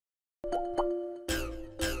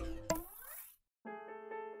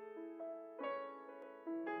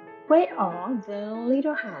Where are the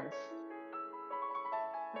little hands?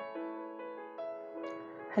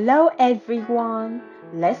 Hello everyone,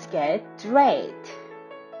 let's get straight.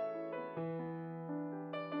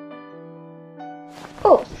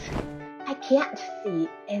 Oops, I can't see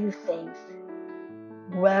anything.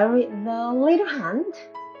 Where is the little hand?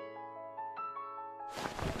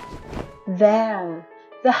 There,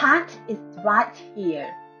 the hand is right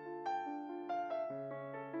here.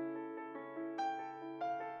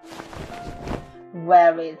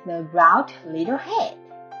 Where is the round little head?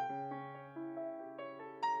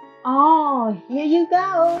 Oh, here you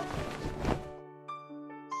go.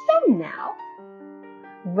 So now,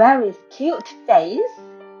 where is cute face?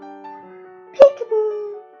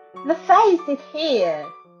 Peekaboo, the face is here.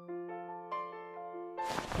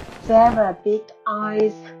 There are big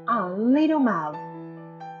eyes and little mouth.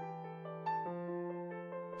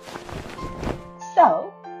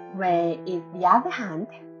 So, where is the other hand?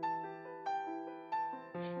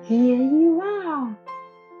 Here you are.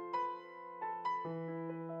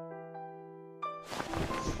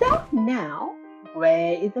 So now,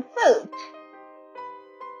 where is the foot?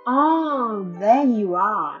 Oh, there you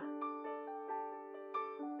are.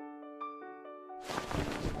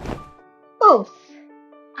 Oops,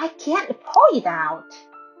 I can't pull it out.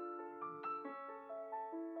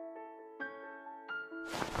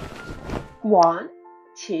 One,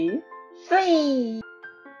 two, three.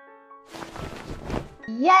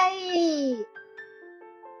 Yay!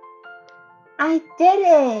 I did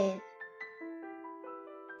it!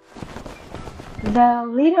 The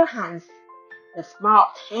little hands, the smart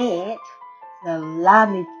head, the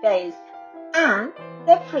lovely face, and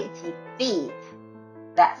the pretty feet.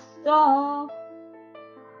 That's all.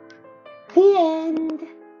 The end.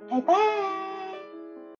 Bye bye.